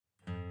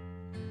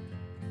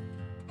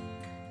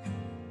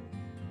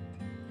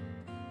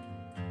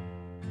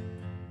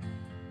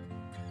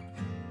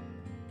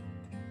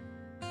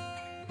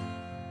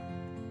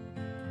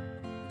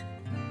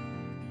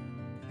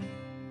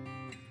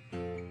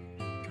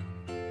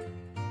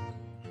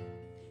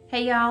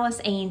Hey y'all, it's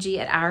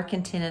Angie at Our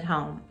Contented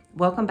Home.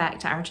 Welcome back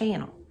to our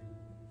channel.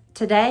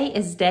 Today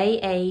is day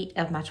 8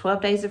 of my 12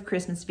 Days of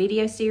Christmas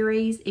video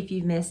series. If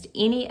you've missed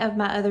any of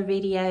my other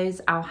videos,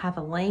 I'll have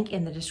a link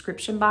in the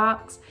description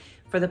box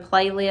for the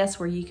playlist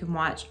where you can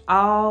watch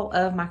all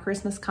of my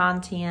Christmas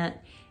content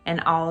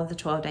and all of the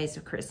 12 Days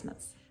of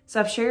Christmas. So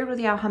I've shared with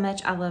y'all how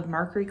much I love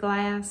Mercury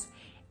glass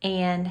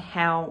and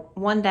how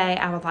one day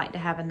I would like to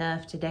have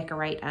enough to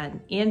decorate an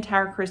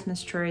entire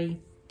Christmas tree.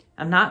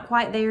 I'm not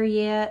quite there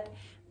yet,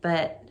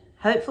 but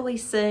hopefully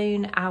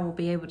soon I will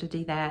be able to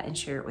do that and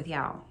share it with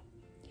y'all.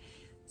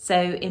 So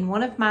in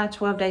one of my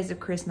 12 Days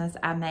of Christmas,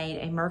 I made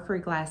a Mercury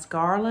Glass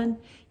Garland.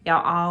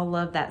 Y'all all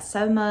love that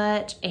so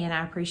much, and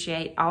I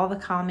appreciate all the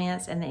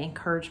comments and the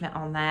encouragement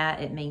on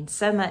that. It means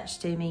so much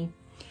to me.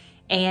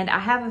 And I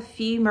have a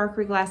few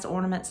Mercury Glass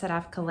ornaments that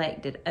I've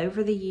collected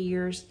over the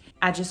years.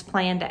 I just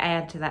plan to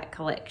add to that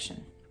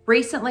collection.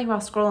 Recently, while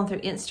scrolling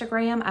through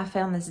Instagram, I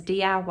found this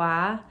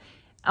DIY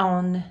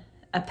on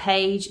a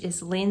page.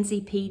 Is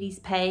Lindsay Petey's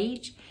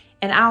page,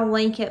 and I'll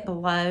link it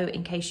below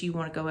in case you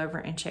want to go over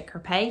and check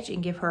her page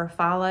and give her a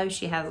follow.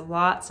 She has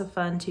lots of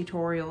fun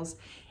tutorials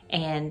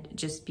and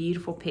just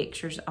beautiful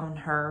pictures on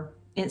her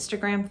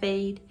Instagram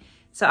feed,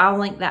 so I'll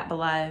link that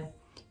below.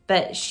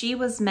 But she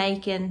was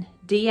making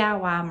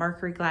DIY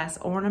Mercury Glass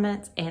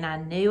ornaments, and I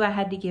knew I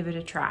had to give it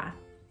a try.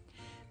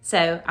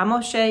 So I'm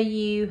going to show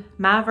you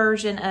my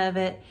version of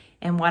it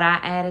and what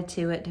I added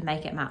to it to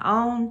make it my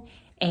own,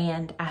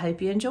 and I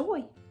hope you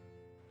enjoy.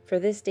 For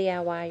this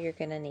DIY, you're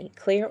going to need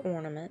clear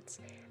ornaments.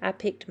 I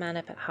picked mine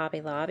up at Hobby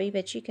Lobby,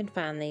 but you can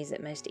find these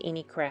at most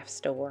any craft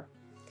store.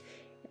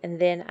 And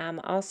then I'm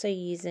also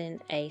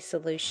using a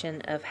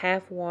solution of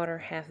half water,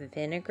 half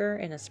vinegar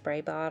in a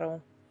spray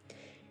bottle.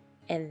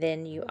 And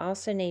then you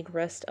also need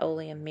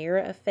Rust-Oleum mirror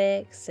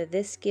effects. So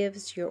this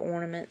gives your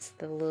ornaments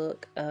the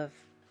look of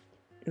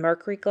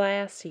Mercury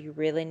glass, so you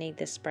really need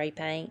the spray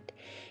paint.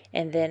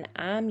 And then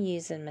I'm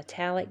using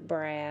metallic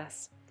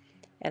brass.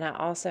 And I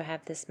also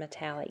have this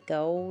metallic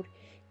gold.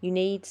 You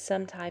need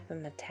some type of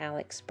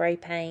metallic spray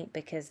paint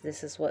because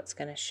this is what's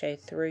going to show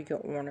through your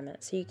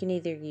ornament. So you can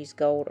either use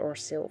gold or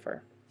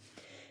silver.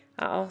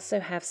 I also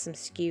have some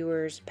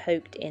skewers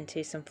poked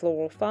into some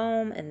floral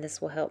foam, and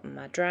this will help in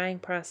my drying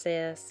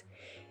process.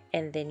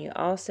 And then you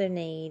also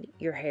need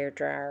your hair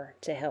dryer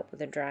to help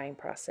with the drying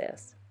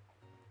process.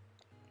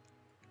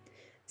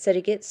 So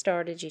to get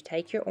started, you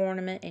take your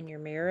ornament and your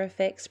mirror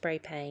effect spray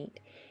paint,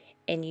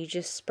 and you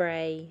just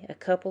spray a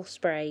couple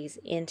sprays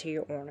into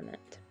your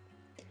ornament.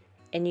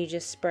 And you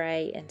just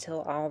spray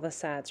until all the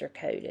sides are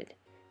coated.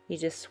 You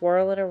just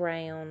swirl it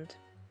around,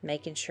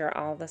 making sure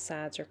all the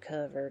sides are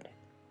covered.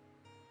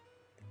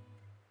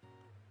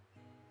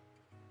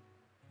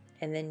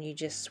 And then you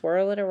just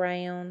swirl it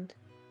around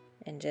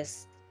and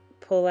just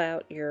pull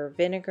out your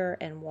vinegar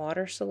and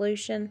water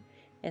solution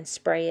and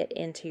spray it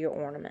into your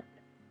ornament.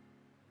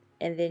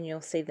 And then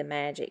you'll see the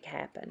magic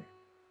happen.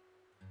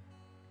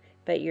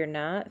 But you're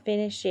not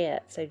finished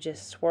yet, so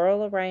just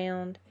swirl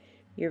around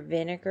your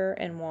vinegar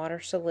and water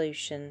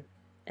solution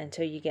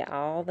until you get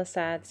all the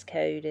sides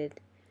coated.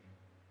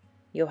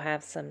 You'll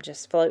have some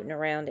just floating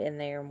around in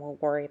there, and we'll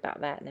worry about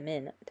that in a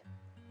minute.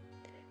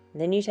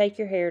 And then you take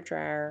your hair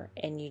dryer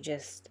and you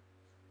just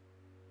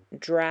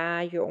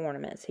dry your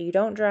ornament. So you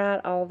don't dry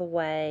it all the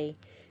way,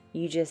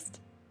 you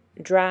just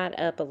dry it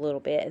up a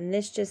little bit, and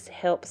this just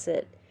helps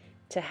it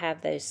to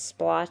have those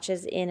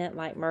splotches in it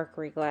like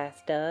Mercury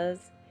glass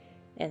does.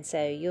 And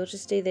so you'll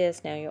just do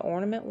this. Now your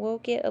ornament will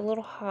get a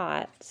little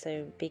hot,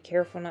 so be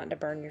careful not to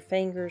burn your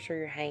fingers or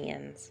your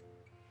hands.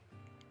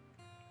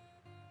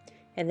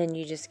 And then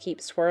you just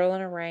keep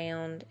swirling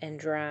around and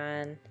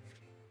drying.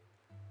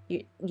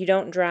 You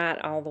don't dry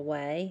it all the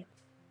way.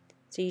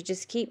 So you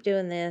just keep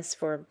doing this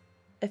for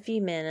a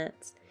few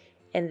minutes,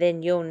 and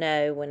then you'll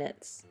know when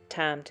it's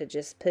time to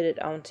just put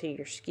it onto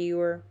your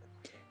skewer.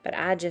 But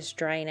I just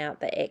drain out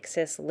the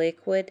excess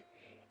liquid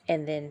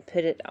and then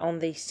put it on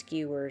these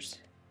skewers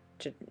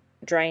to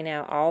drain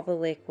out all the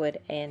liquid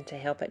and to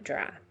help it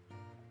dry.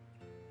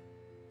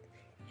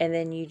 And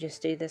then you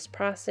just do this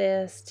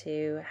process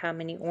to how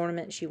many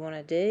ornaments you want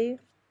to do.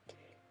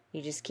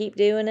 You just keep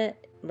doing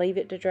it, leave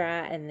it to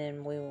dry, and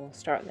then we will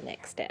start the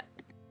next step.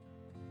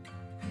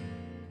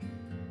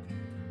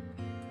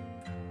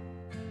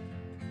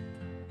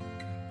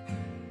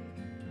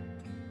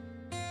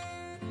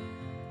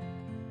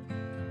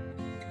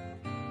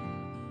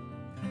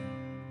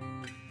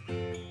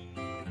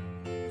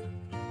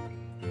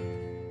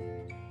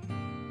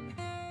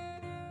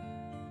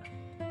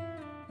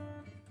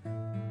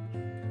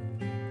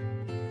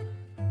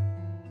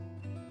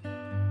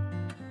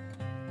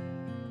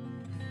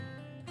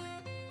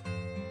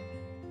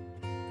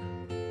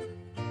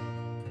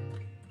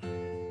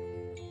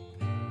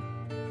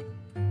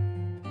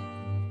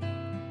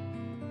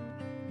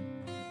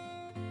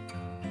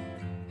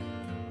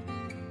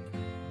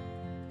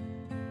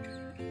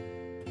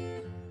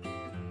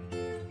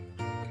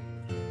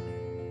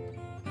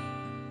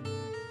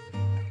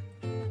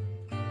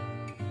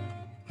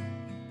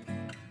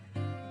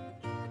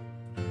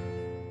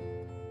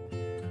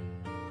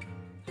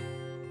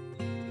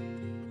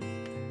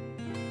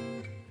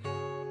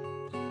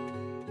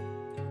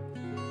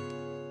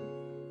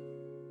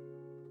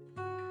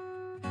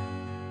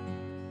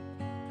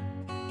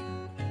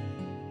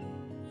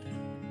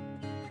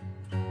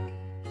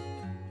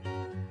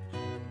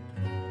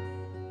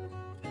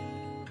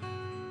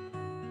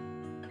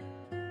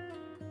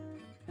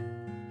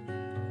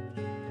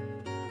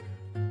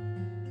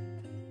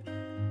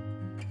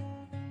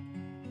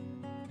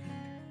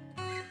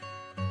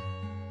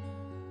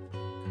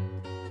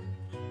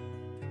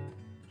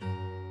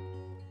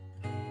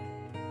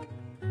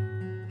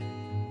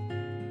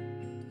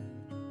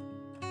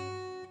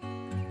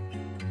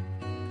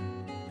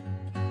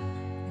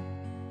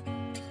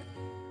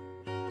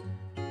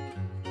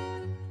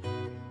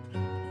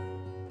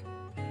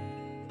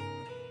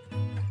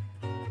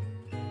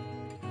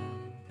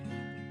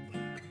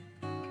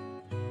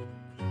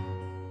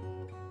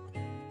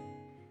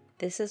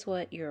 This is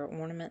what your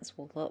ornaments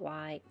will look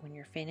like when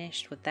you're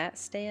finished with that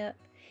step.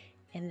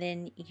 And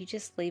then you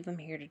just leave them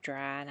here to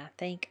dry. And I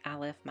think I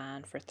left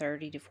mine for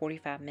 30 to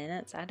 45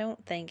 minutes. I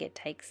don't think it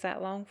takes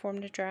that long for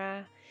them to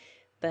dry.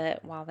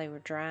 But while they were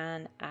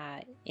drying,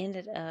 I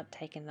ended up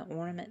taking the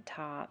ornament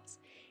tops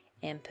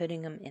and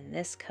putting them in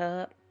this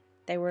cup.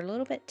 They were a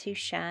little bit too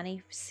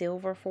shiny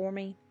silver for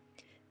me.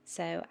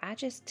 So I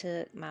just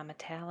took my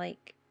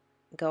metallic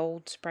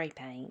gold spray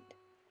paint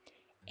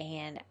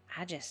and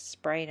I just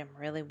sprayed them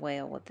really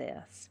well with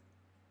this.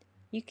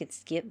 You could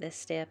skip this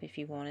step if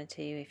you wanted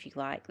to, if you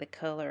like the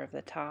color of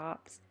the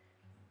tops.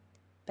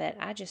 But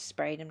I just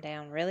sprayed them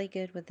down really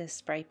good with this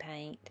spray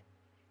paint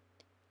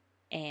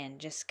and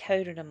just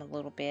coated them a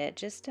little bit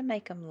just to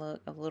make them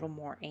look a little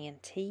more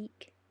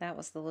antique. That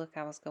was the look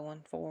I was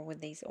going for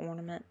with these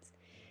ornaments.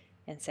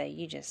 And so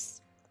you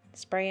just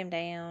spray them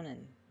down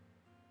and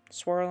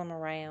swirl them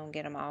around,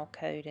 get them all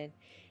coated,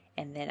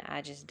 and then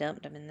I just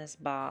dumped them in this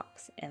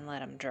box and let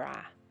them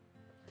dry.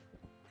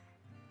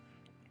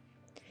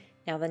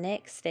 Now the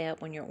next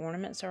step, when your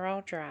ornaments are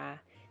all dry,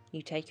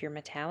 you take your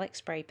metallic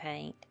spray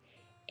paint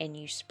and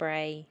you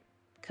spray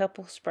a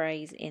couple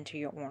sprays into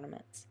your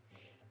ornaments.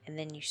 And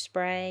then you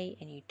spray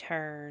and you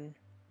turn,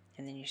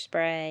 and then you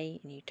spray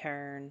and you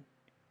turn,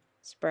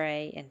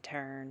 spray and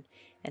turn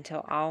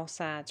until all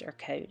sides are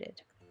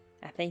coated.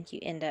 I think you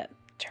end up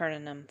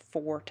turning them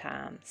 4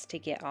 times to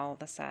get all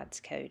the sides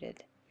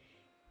coated.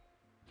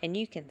 And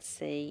you can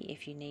see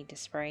if you need to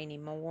spray any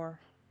more.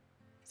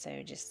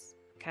 So just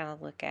kind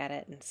of look at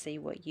it and see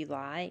what you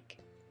like.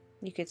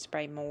 You could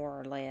spray more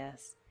or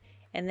less.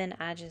 And then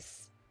I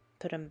just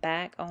put them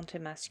back onto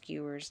my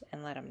skewers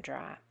and let them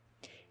dry.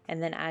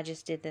 And then I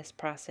just did this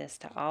process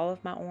to all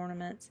of my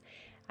ornaments.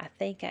 I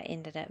think I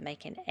ended up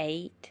making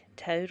 8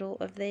 total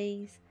of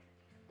these.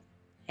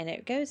 And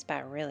it goes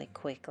by really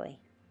quickly.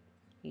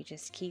 You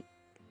just keep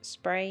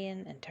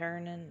spraying and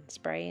turning and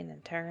spraying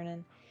and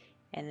turning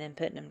and then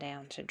putting them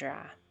down to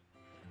dry.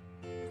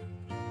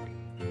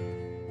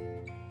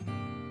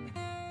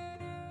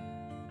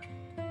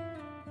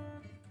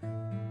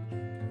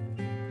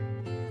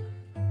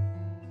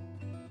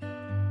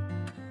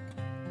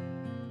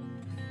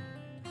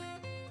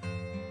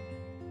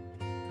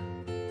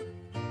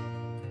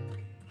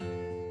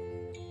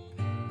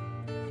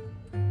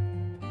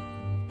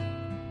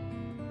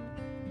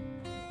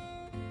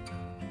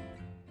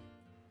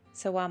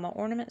 So while my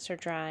ornaments are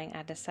drying,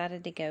 I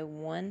decided to go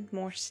one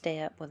more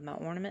step with my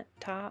ornament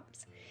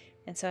tops.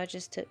 And so I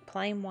just took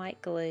plain white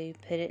glue,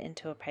 put it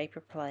into a paper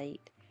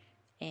plate,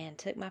 and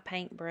took my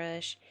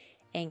paintbrush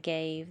and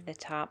gave the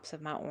tops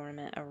of my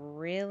ornament a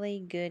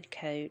really good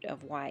coat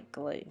of white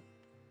glue.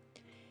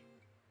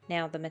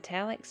 Now the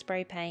metallic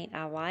spray paint,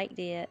 I liked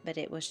it, but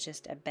it was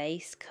just a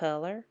base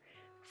color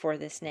for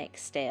this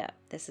next step.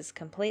 This is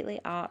completely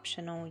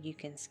optional. You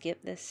can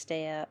skip this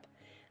step.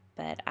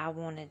 But I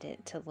wanted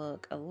it to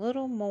look a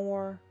little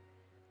more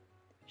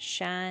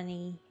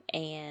shiny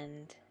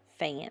and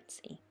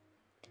fancy.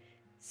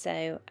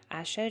 So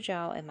I showed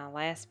y'all in my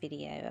last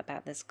video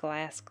about this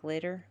glass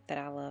glitter that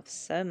I love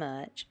so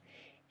much.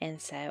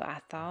 And so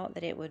I thought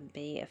that it would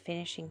be a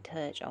finishing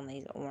touch on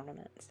these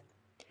ornaments.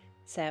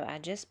 So I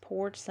just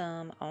poured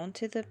some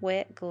onto the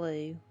wet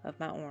glue of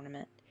my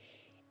ornament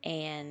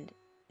and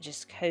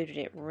just coated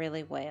it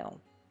really well.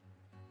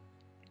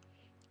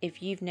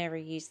 If you've never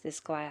used this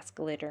glass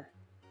glitter,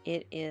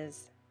 it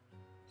is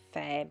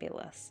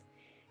fabulous.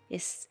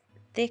 It's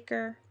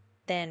thicker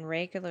than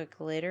regular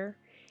glitter,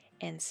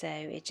 and so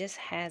it just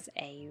has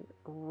a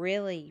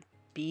really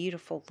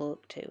beautiful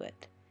look to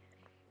it.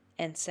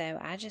 And so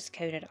I just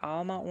coated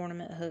all my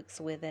ornament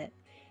hooks with it.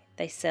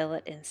 They sell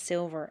it in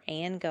silver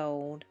and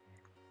gold.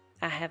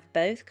 I have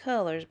both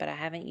colors, but I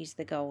haven't used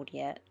the gold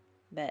yet,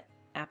 but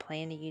I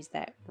plan to use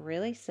that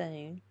really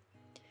soon.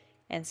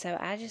 And so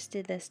I just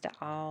did this to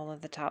all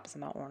of the tops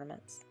of my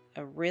ornaments.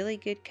 A really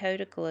good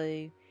coat of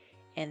glue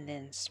and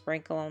then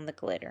sprinkle on the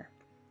glitter.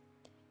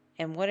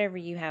 And whatever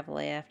you have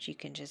left, you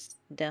can just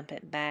dump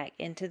it back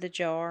into the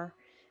jar.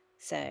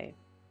 So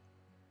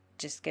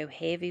just go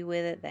heavy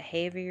with it. The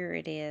heavier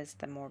it is,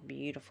 the more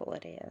beautiful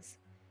it is.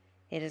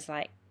 It is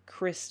like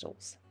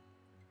crystals.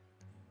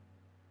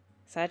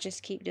 So I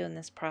just keep doing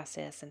this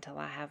process until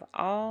I have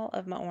all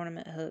of my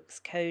ornament hooks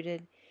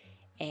coated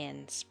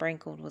and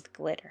sprinkled with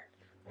glitter.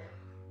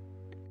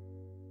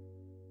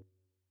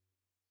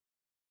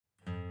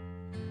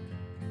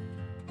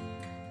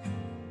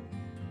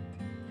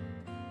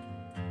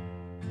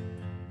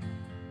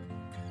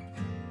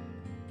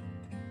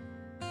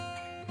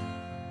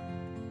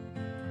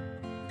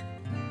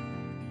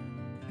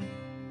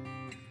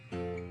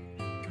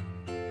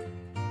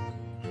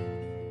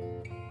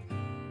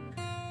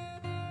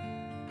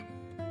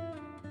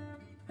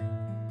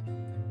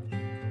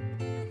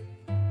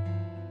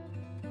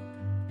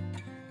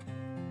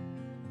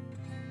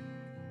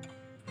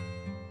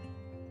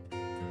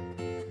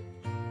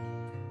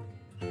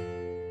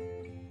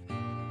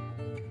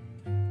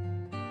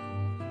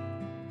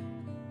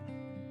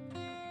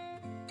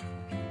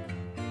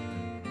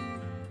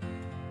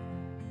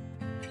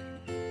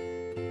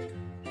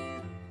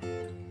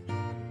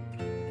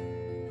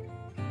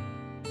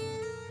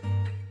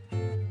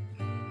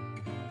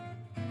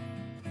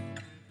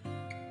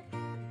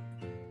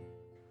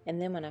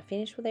 And then when I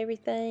finish with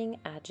everything,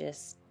 I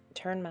just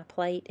turn my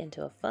plate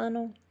into a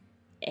funnel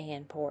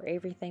and pour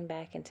everything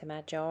back into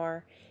my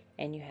jar,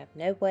 and you have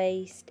no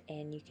waste,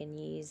 and you can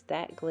use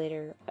that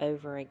glitter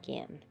over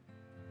again.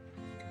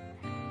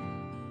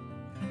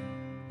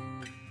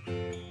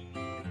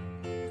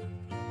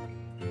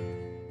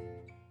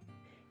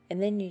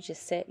 And then you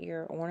just set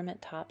your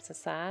ornament tops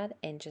aside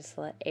and just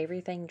let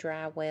everything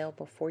dry well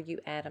before you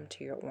add them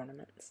to your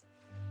ornaments.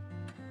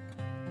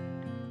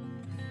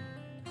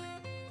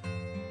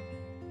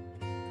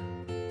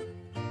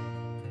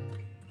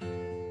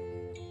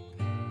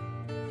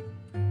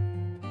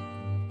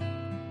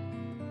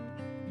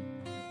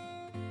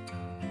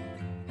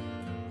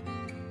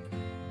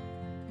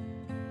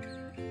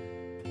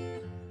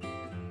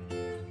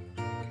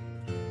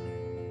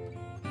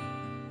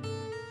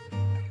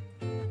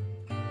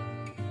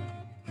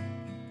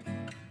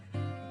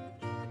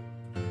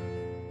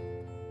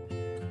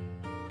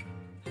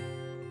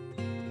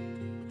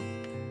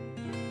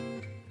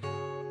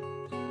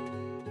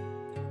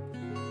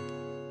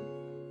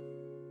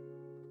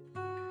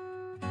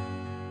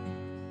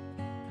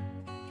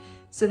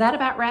 So that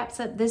about wraps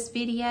up this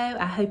video.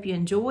 I hope you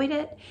enjoyed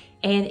it.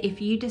 And if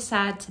you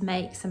decide to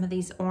make some of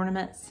these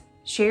ornaments,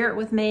 share it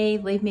with me,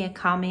 leave me a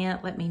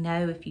comment, let me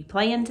know if you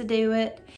plan to do it.